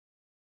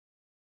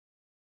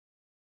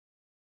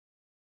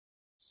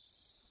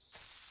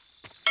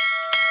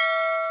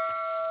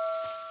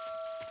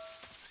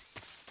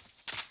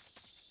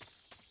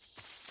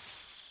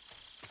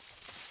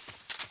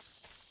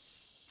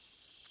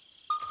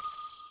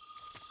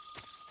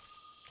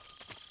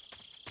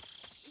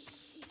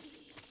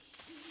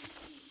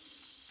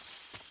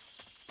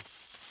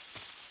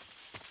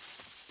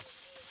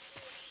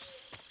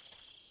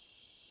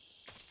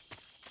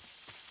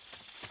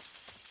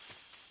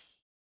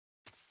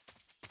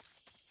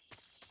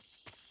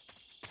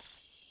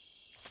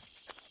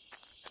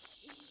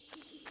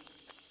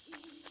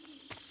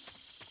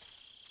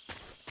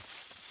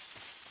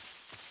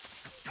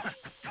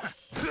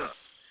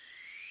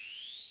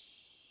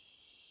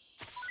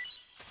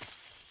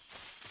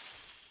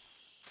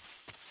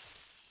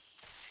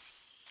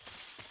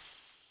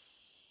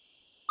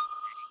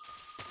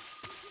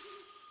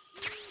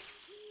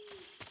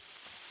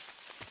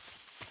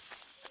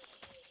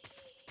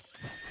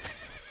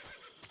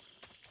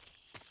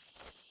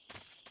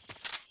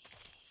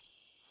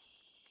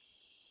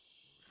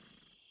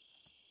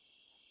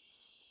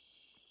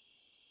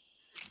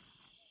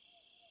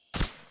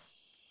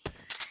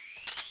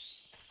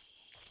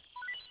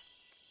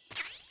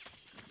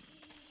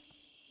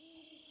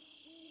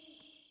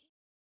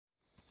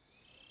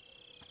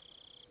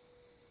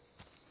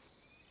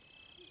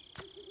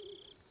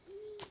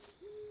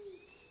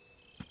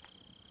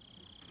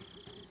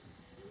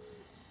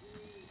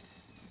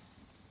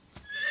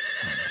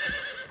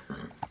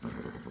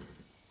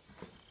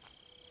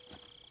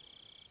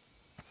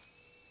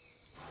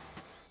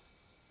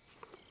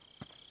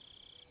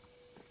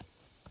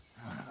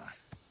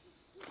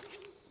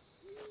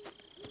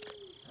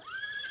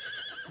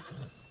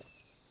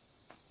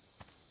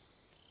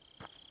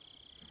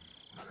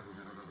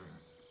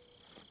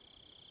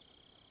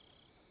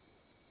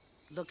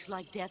Looks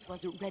like death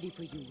wasn't ready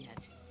for you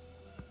yet.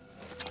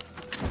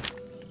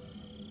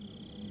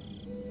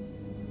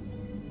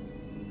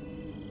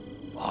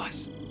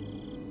 Boss.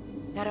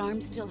 That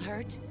arm still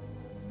hurt?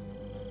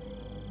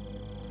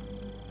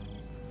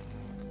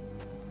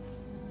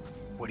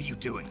 What are you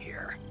doing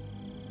here?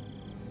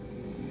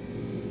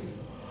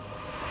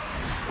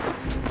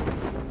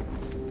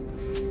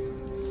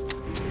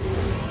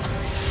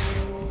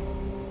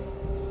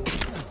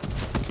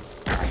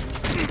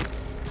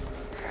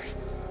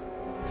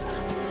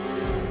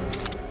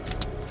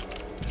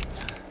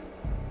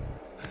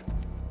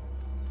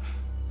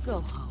 Go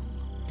home.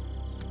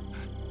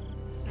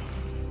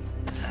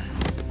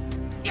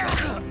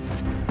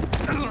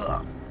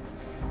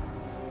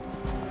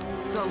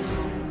 Go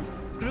home.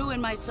 Gru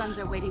and my sons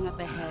are waiting up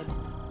ahead.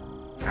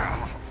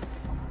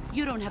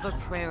 You don't have a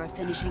prayer of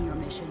finishing your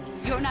mission.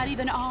 You're not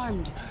even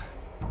armed.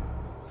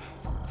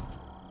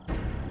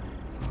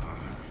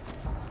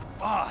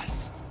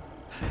 Boss!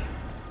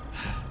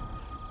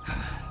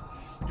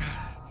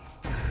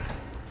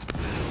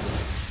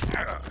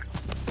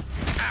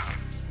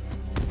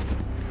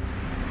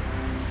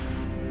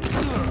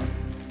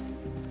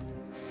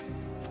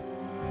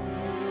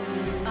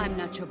 I'm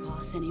not your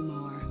boss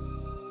anymore.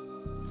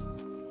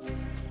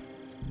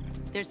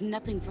 There's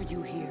nothing for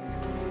you here.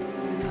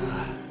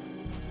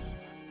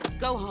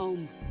 Go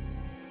home.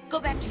 Go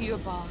back to your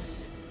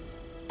boss.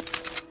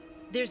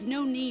 There's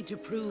no need to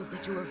prove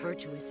that you are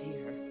virtuous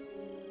here.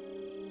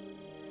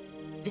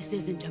 This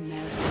isn't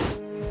America.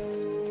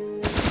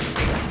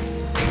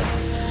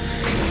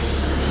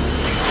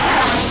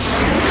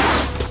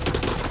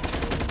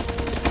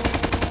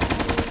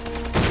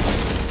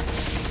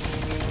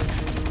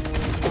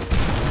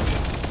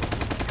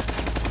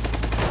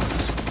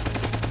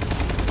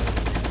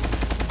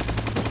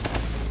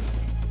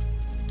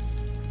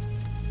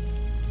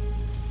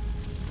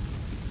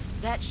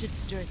 That should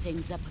stir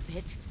things up a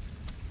bit.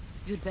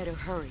 You'd better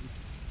hurry.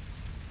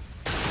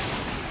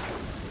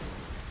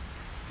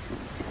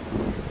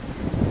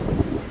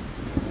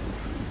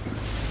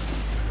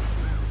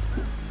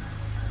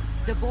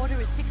 The border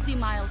is 60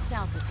 miles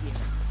south of here.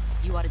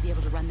 You ought to be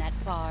able to run that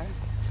far.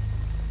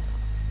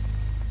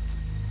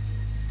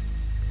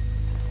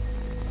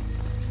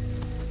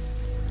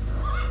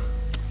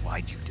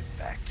 Why'd you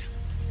defect?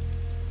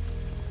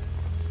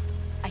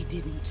 I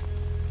didn't.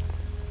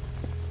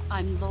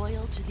 I'm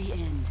loyal to the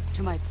end,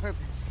 to my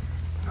purpose.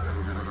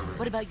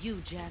 What about you,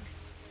 Jack?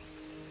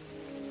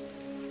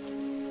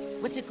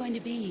 What's it going to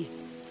be?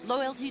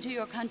 Loyalty to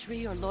your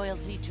country or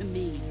loyalty to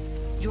me?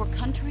 Your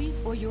country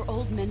or your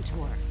old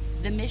mentor?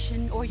 The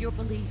mission or your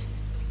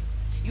beliefs?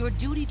 Your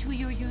duty to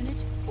your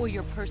unit or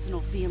your personal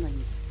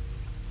feelings?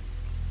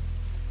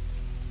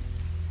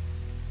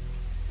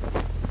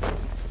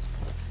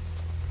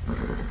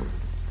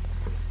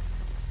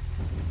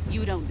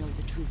 You don't know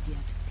the truth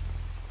yet.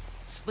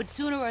 But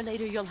sooner or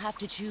later, you'll have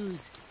to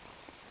choose.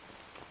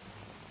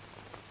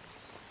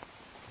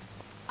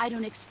 I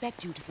don't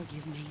expect you to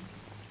forgive me.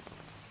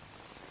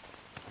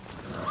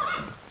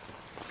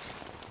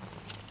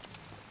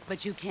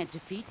 But you can't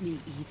defeat me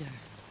either.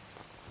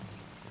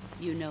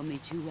 You know me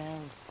too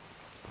well.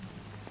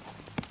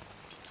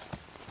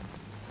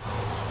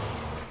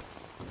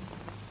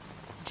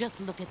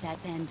 Just look at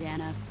that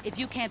bandana. If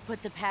you can't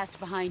put the past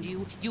behind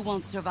you, you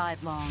won't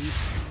survive long.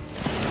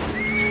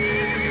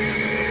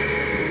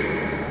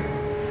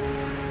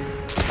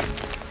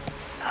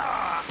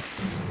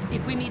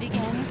 If we meet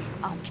again,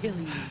 I'll kill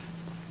you.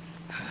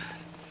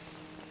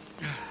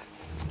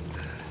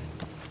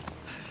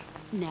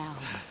 Now,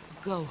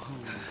 go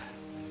home.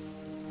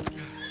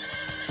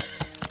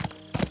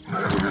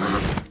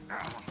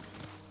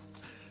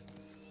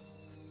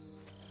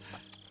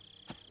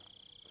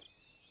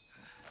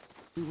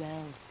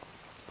 Well.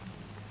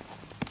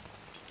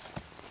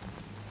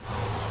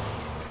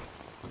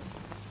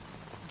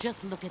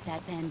 Just look at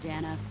that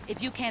bandana.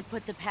 If you can't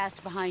put the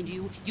past behind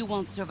you, you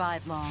won't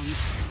survive long.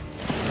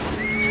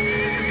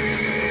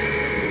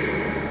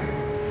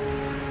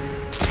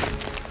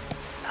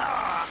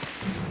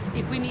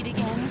 If we meet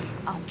again,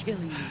 I'll kill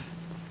you.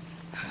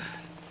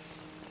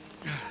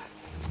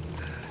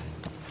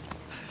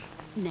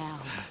 Now,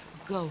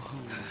 go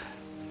home.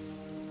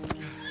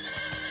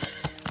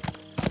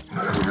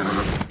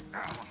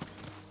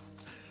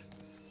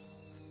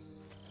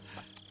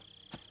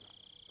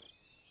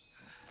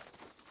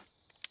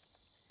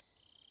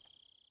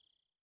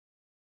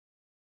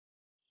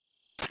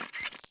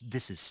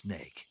 This is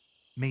Snake.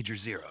 Major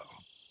Zero.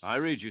 I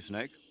read you,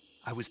 Snake.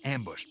 I was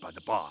ambushed by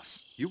the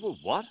boss. You were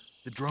what?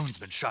 The drone's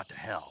been shot to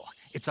hell.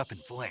 It's up in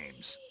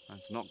flames.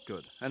 That's not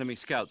good. Enemy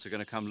scouts are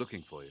gonna come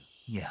looking for you.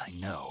 Yeah, I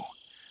know.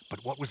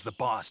 But what was the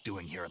boss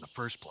doing here in the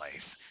first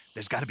place?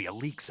 There's gotta be a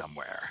leak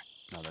somewhere.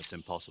 No, that's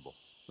impossible.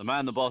 The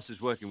man the boss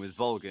is working with,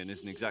 Volgin,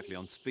 isn't exactly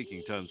on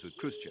speaking terms with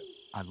Khrushchev.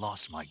 I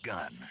lost my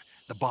gun.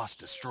 The boss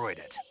destroyed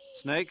it.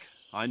 Snake,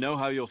 I know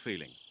how you're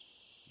feeling.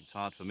 It's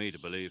hard for me to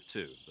believe,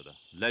 too, that a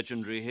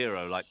legendary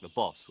hero like the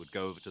boss would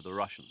go over to the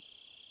Russians.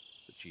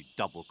 But she'd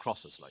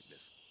double-cross us like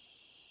this.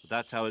 But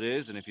that's how it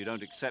is, and if you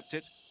don't accept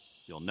it,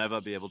 you'll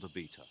never be able to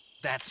beat her.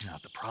 That's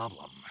not the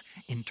problem.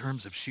 In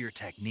terms of sheer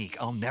technique,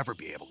 I'll never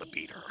be able to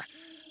beat her.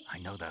 I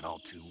know that all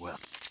too well.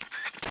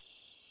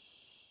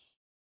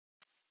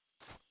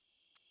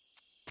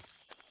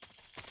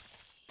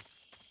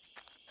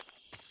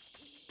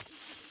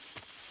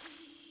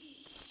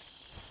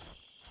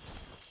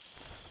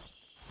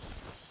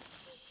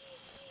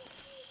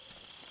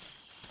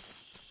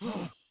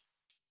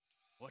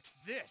 What's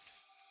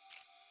this?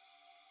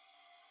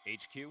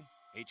 HQ?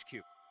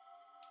 HQ.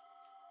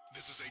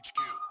 This is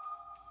HQ.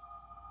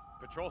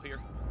 Patrol here.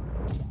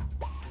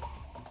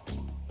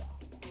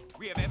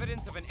 We have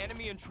evidence of an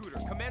enemy intruder.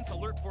 Commence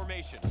alert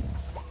formation.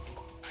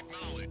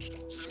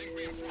 Acknowledged. Sending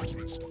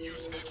reinforcements.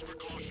 Use extra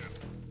caution.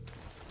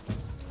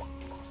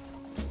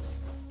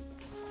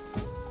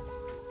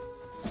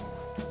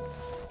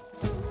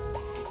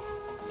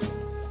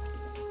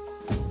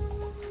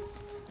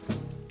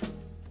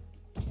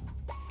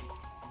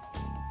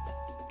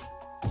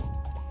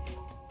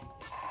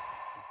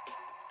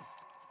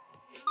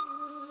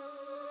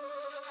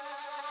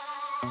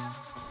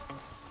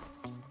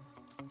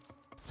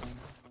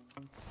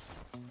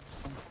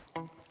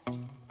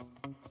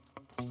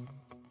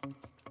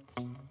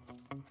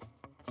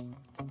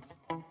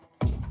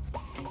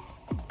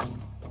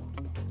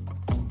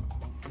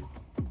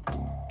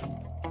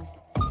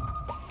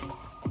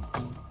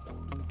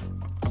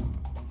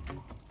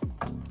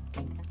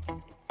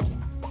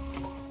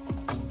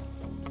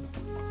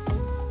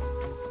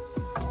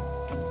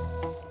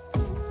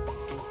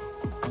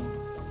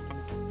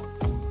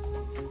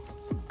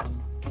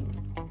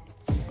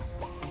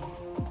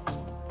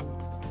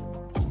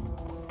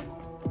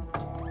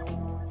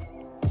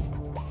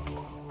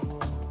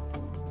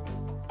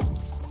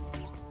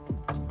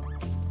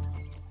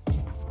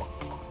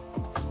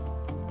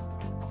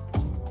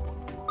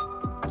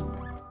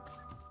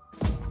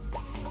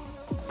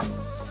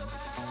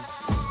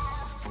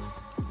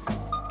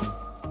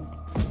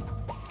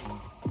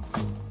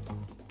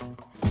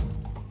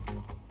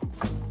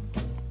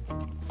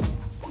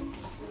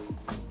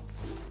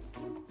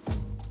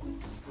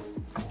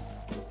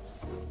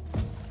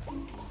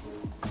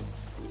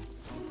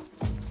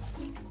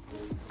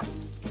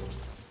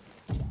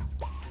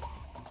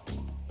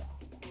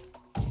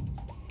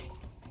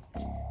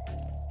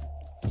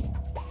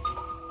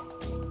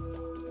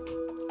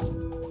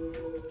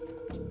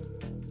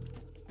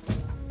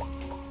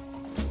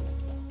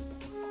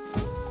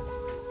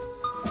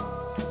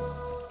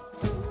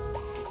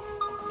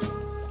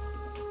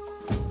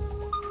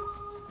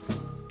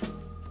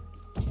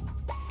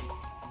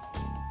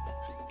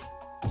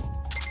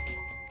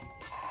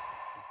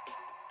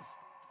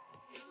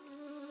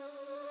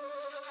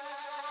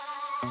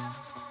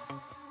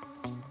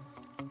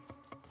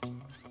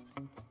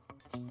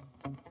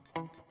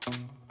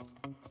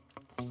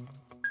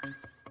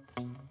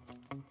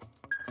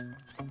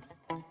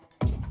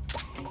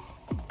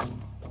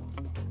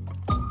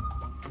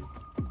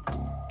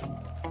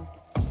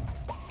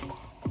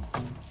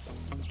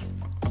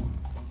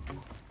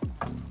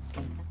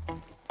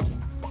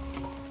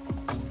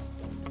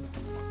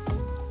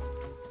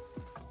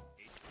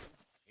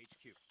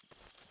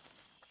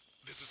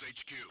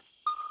 HQ.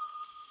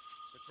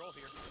 Patrol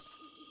here.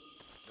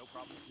 No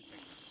problems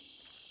detected.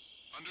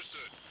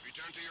 Understood.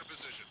 Return to your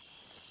position.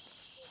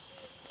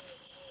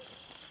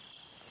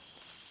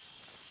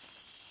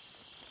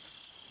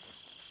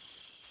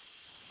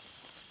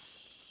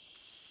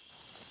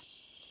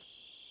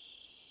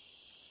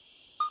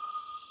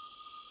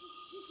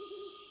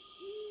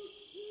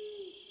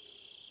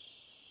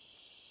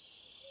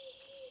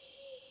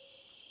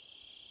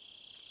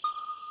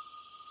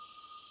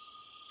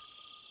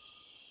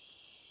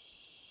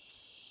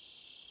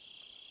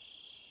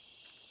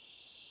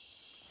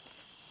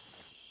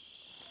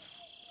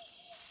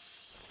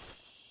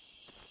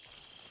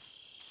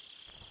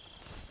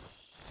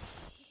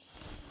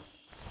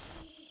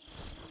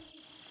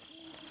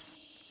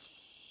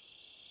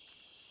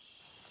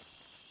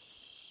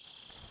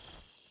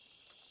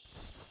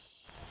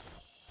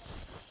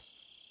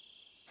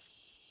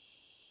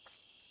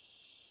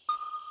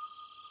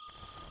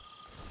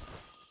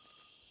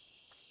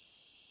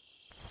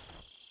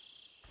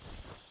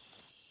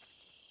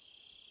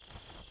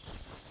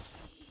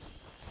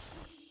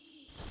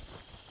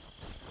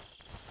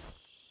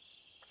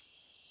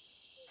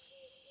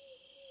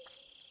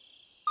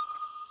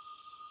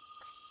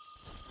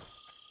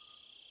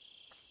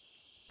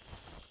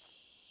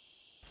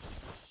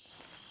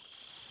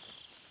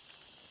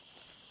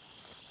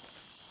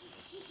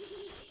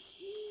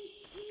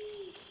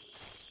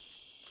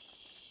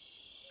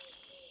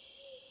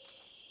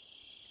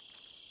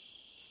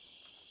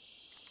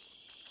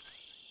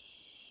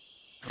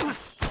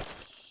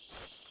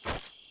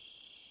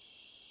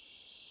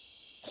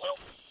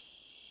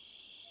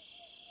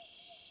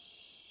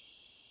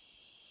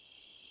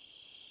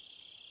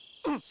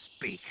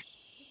 Speak.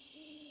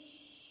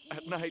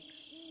 At night,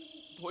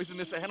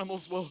 poisonous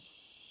animals will...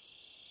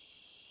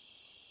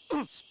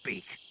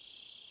 Speak.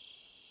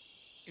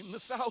 In the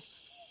south,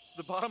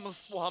 the bottom of the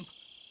swamp.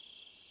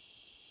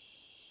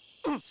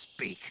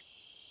 Speak.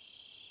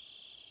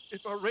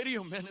 If our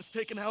radio man is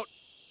taken out,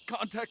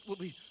 contact will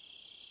be...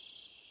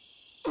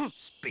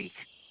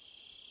 Speak.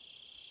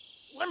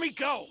 Let me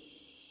go!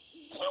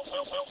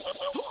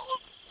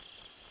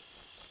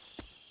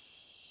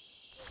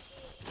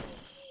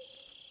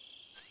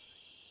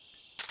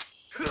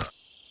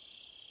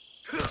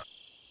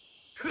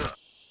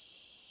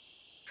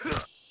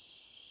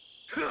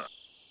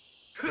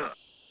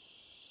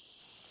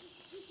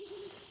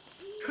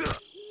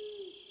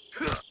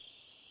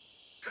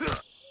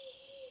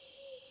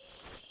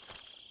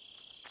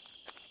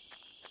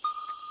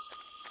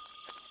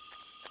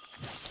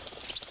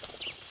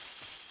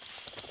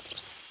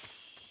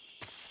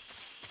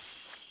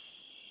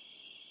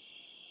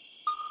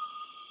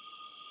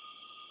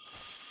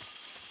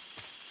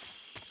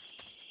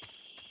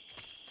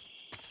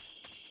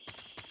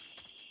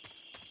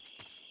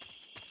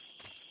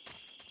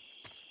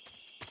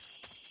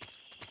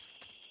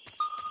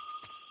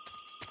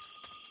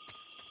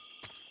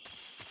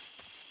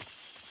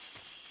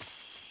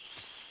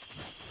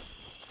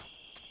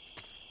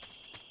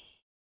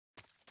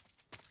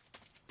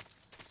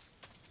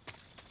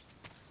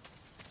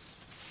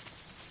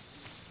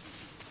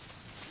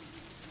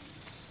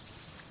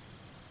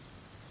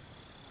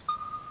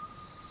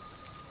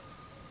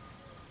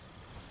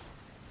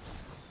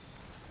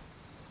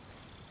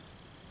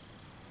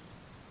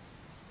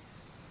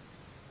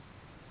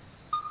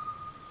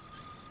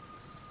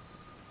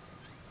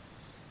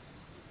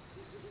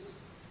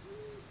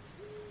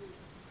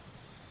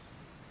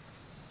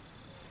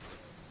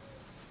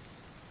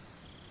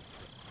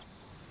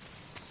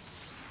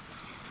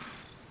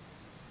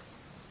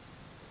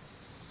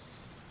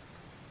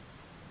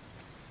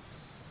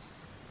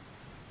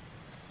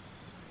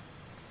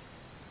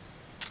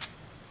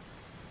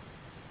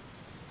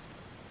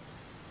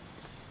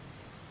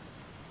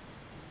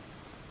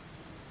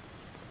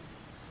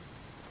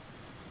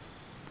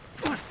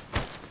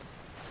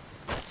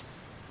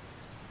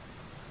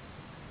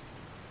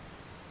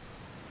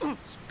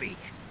 Speak.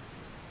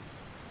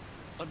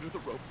 Under the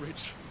rope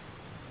bridge.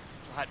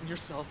 Flatten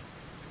yourself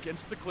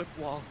against the cliff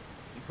wall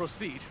and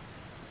proceed.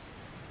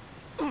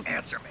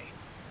 Answer me.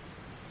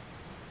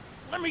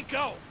 Let me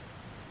go!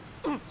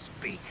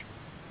 Speak.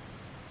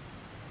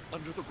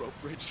 Under the rope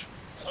bridge.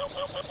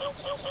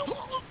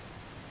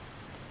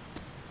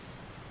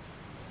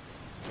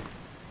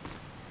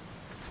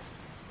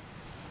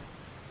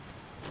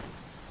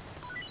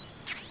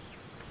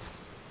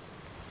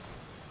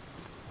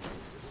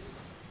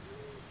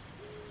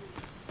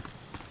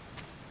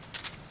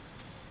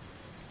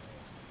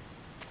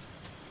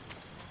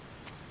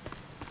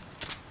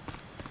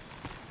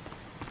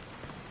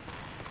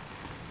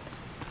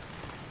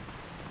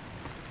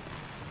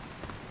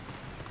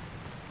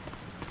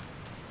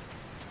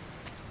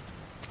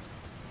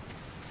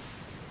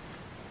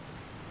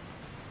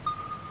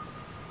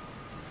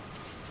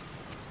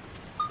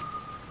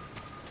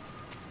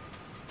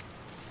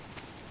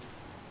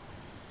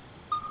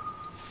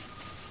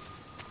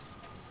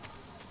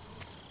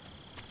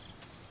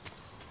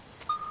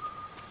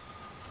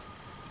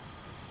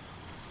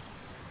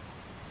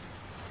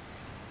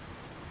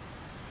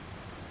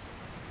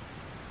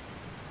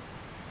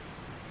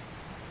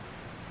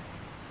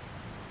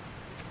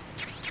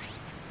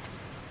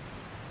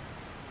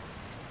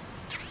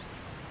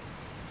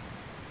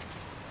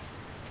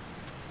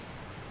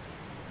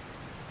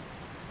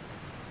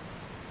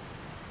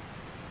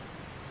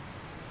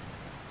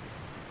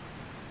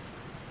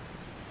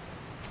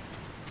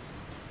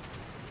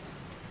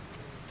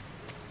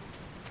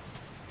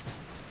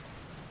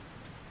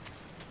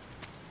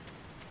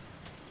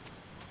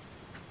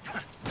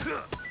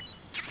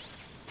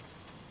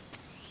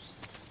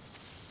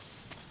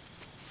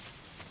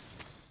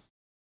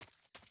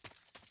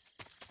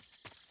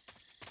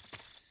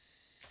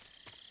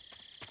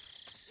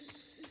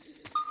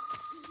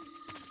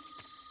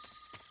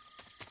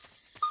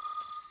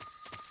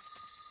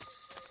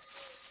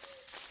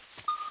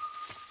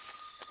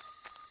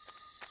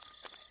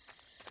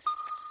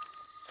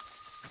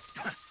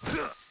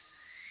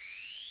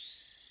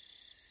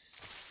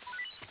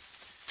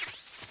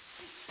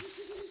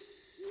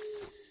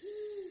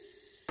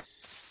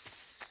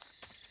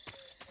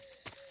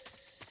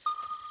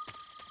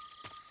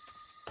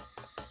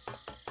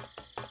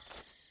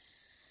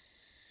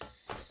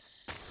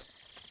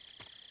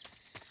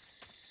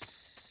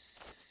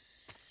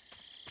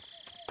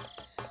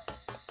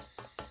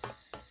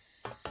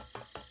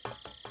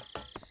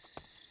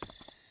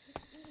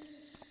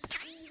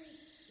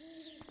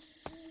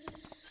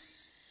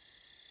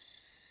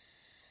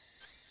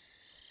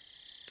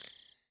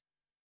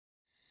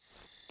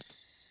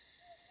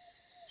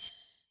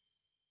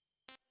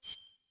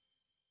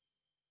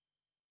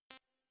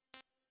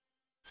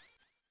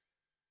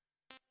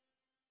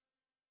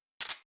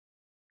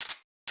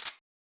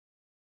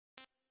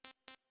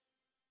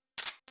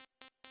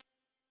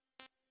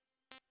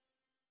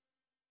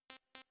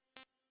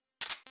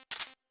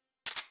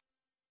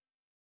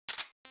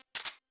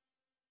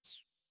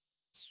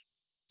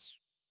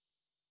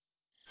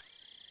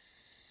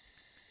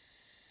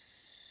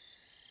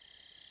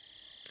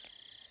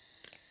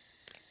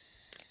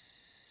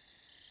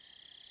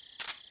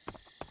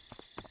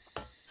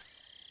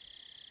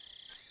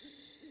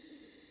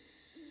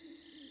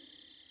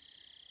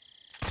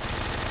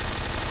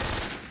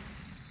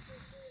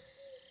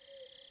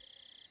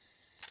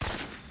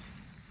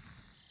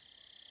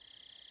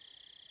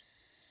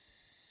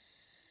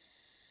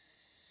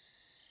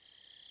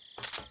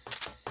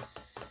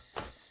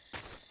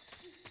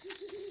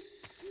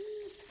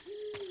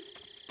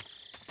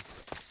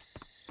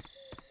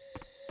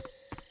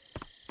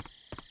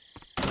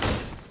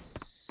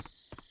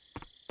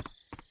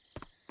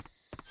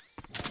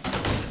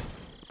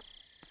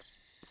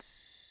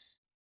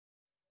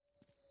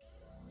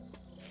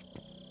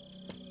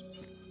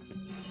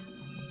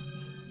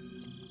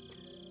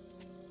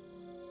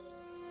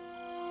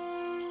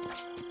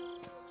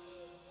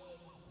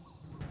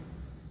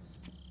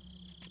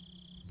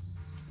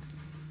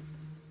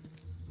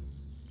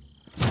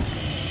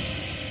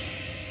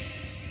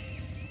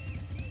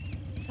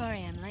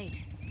 Sorry I'm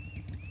late.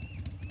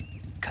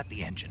 Cut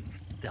the engine.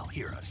 They'll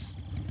hear us.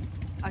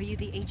 Are you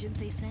the agent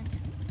they sent?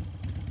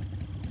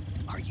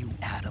 Are you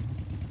Adam?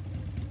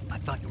 I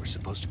thought you were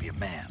supposed to be a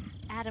man.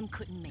 Adam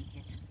couldn't make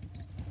it.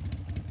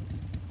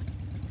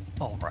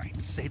 All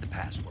right, say the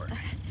password.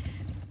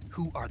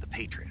 Who are the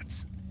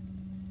Patriots?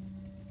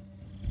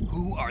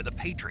 Who are the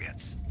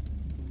Patriots?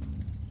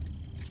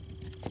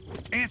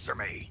 Answer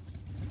me!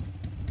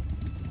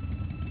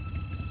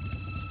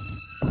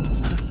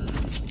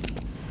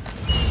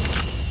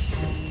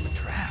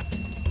 Trapped.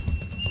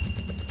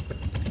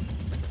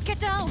 Get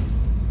down!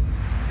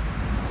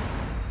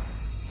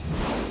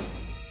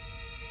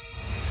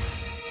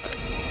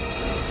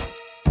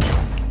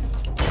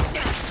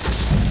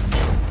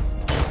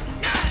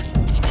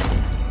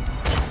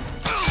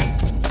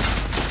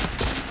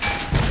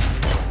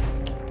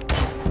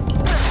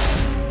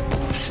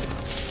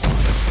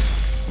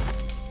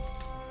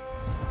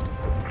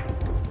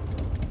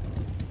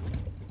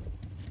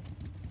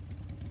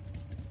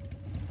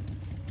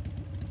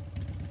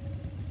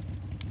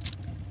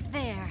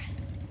 There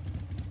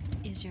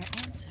is your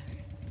answer.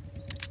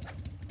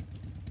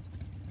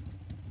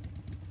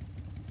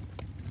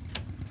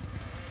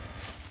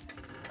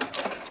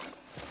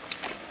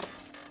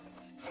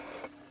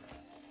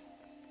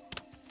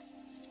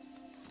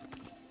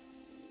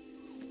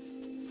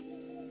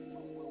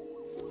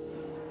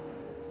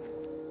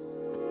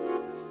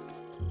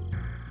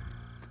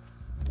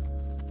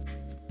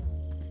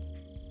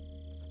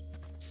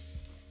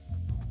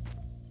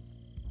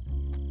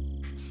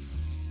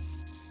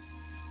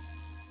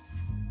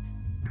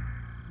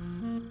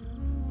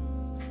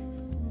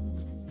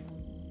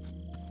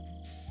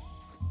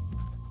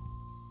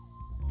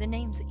 The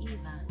name's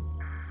Eva.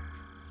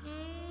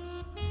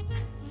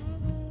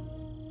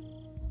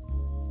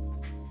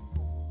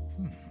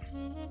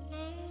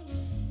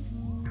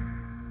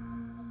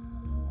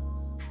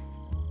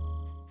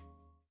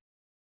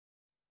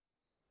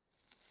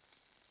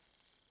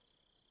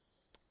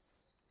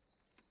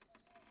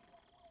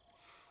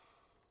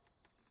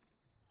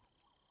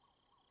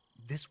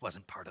 This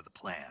wasn't part of the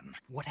plan.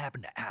 What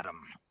happened to Adam?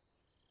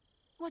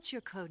 What's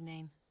your code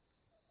name?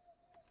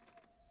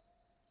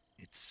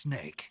 It's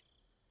Snake.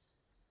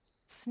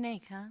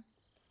 Snake, huh?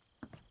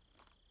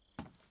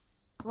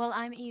 Well,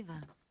 I'm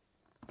Eva.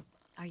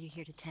 Are you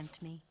here to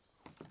tempt me?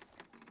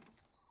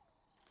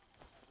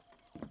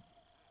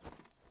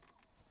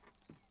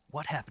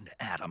 What happened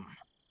to Adam?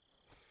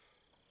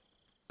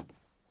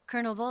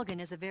 Colonel Volgan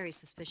is a very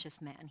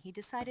suspicious man. He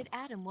decided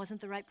Adam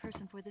wasn't the right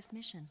person for this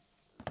mission.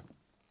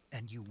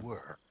 And you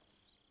were.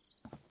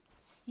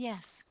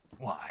 Yes,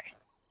 Why?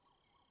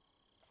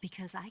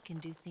 because I can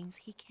do things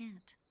he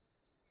can't.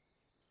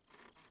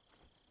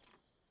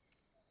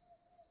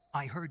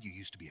 I heard you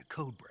used to be a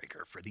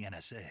codebreaker for the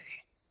NSA.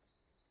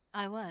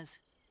 I was.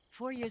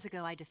 4 years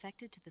ago, I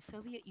defected to the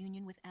Soviet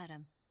Union with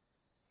Adam.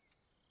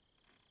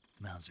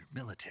 Mauser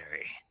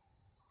military.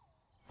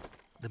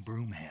 The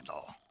broom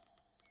handle.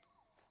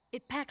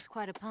 It packs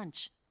quite a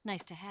punch.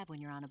 Nice to have when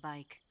you're on a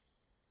bike.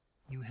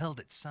 You held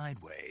it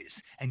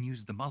sideways and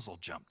used the muzzle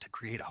jump to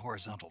create a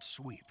horizontal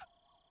sweep.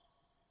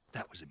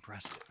 That was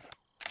impressive.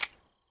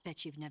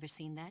 Bet you've never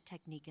seen that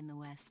technique in the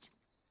West.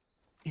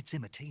 It's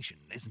imitation,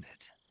 isn't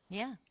it?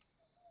 Yeah.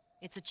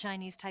 It's a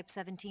Chinese Type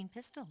 17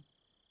 pistol.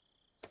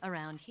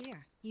 Around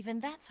here, even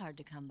that's hard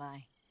to come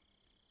by.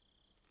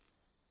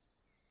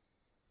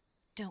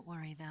 Don't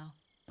worry, though.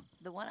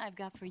 The one I've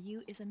got for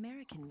you is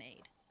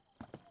American-made.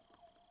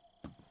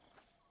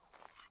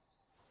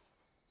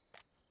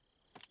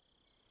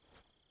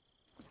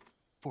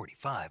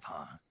 .45,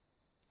 huh?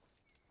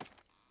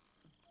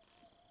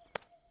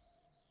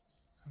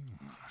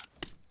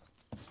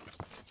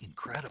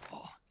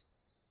 Incredible.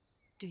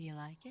 Do you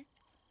like it?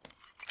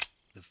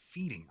 The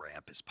feeding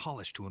ramp is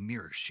polished to a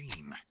mirror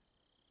sheen.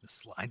 The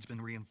slide's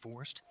been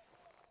reinforced,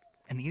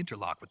 and the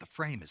interlock with the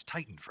frame is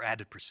tightened for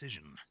added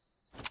precision.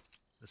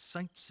 The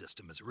sight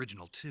system is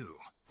original too.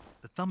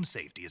 The thumb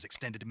safety is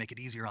extended to make it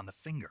easier on the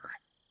finger.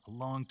 A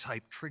long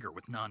type trigger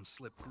with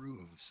non-slip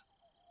grooves.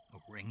 A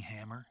ring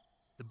hammer.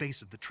 The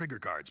base of the trigger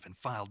guard's been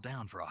filed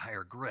down for a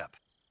higher grip.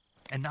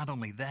 And not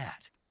only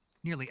that,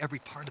 nearly every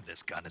part of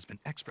this gun has been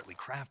expertly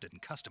crafted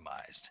and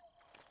customized.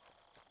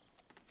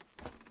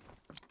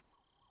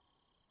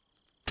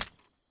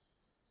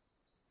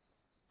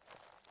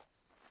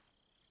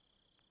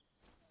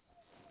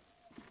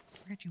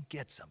 Where'd you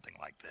get something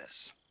like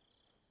this?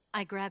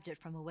 I grabbed it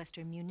from a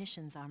Western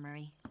munitions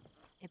armory.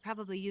 It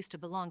probably used to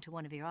belong to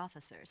one of your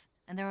officers,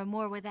 and there are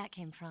more where that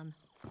came from.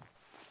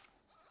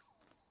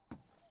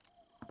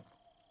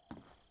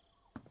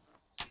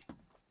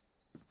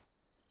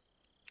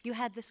 You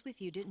had this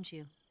with you, didn't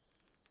you?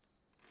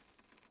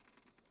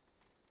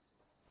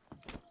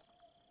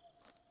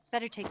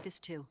 Better take this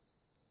too.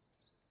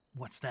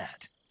 What's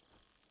that?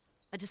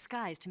 A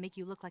disguise to make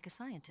you look like a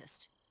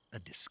scientist. A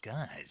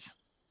disguise?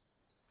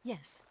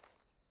 Yes.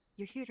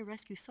 You're here to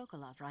rescue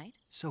Sokolov, right?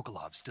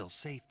 Sokolov's still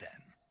safe then.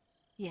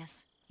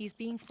 Yes. He's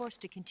being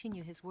forced to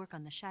continue his work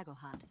on the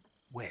Shagohod.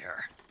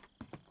 Where?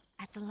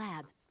 At the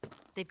lab.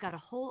 They've got a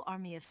whole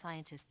army of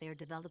scientists there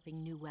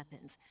developing new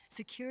weapons.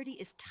 Security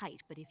is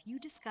tight, but if you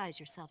disguise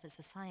yourself as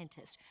a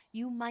scientist,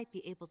 you might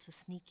be able to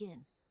sneak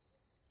in.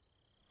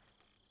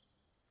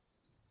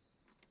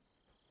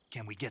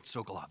 Can we get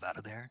Sokolov out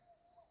of there?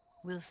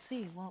 We'll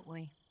see, won't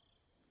we?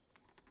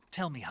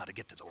 Tell me how to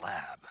get to the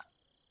lab.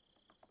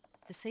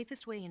 The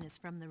safest way in is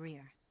from the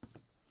rear.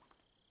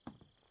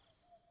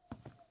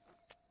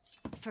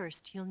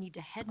 First, you'll need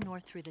to head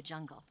north through the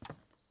jungle.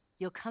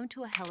 You'll come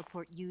to a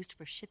heliport used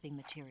for shipping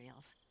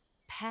materials.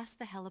 Pass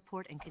the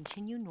heliport and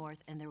continue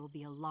north, and there will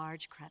be a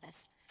large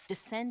crevice.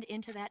 Descend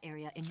into that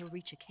area and you'll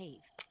reach a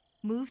cave.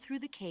 Move through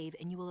the cave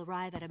and you will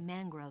arrive at a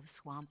mangrove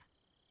swamp.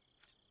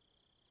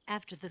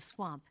 After the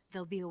swamp,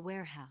 there'll be a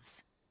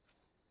warehouse.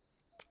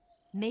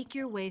 Make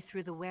your way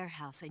through the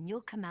warehouse and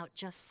you'll come out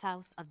just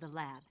south of the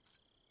lab.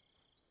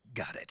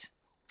 Got it.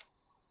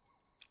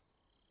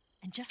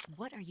 And just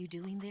what are you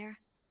doing there?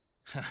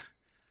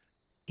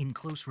 In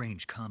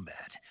close-range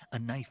combat, a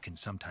knife can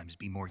sometimes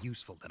be more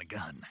useful than a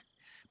gun.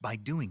 By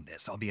doing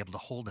this, I'll be able to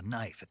hold a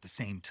knife at the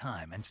same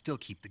time and still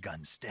keep the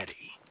gun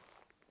steady.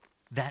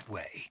 That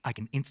way, I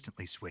can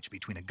instantly switch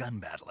between a gun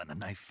battle and a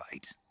knife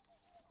fight.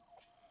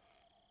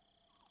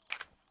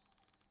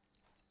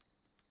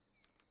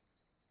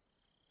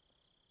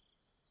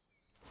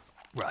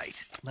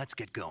 Right, let's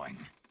get going.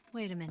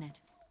 Wait a minute.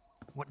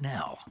 What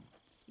now?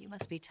 You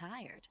must be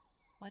tired.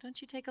 Why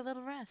don't you take a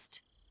little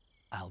rest?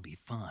 I'll be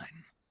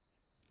fine.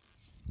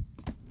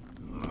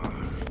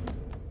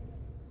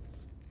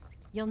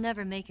 You'll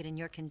never make it in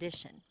your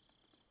condition.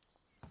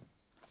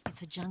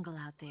 It's a jungle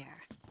out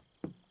there.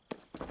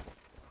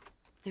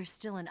 There's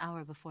still an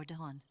hour before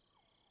dawn.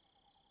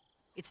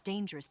 It's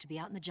dangerous to be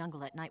out in the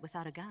jungle at night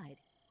without a guide.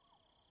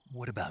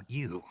 What about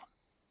you?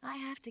 I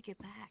have to get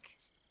back.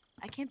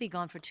 I can't be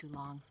gone for too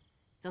long.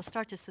 They'll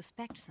start to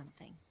suspect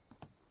something.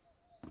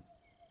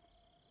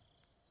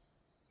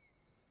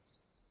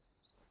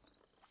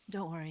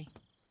 Don't worry.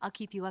 I'll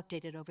keep you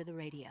updated over the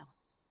radio.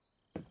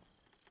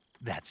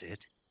 That's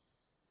it?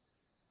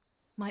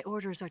 My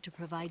orders are to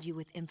provide you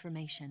with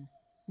information,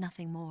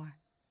 nothing more.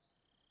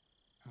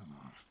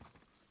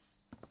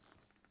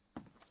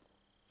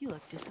 You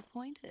look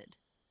disappointed.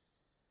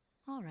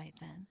 All right,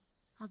 then.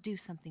 I'll do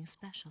something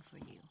special for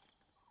you.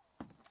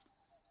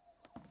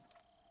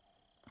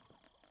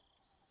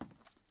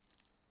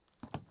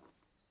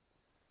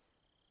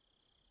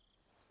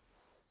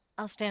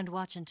 I'll stand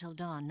watch until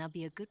dawn. Now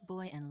be a good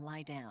boy and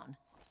lie down.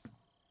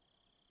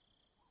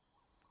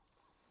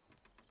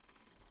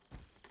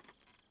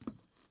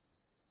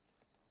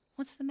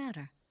 What's the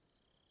matter?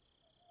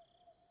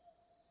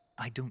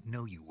 I don't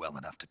know you well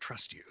enough to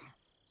trust you.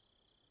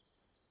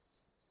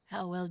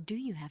 How well do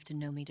you have to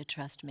know me to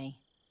trust me?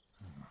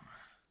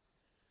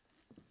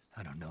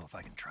 I don't know if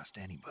I can trust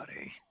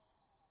anybody.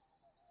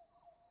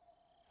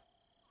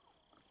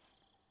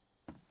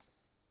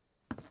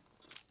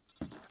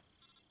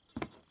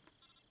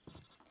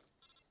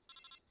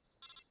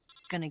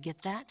 Gonna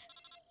get that?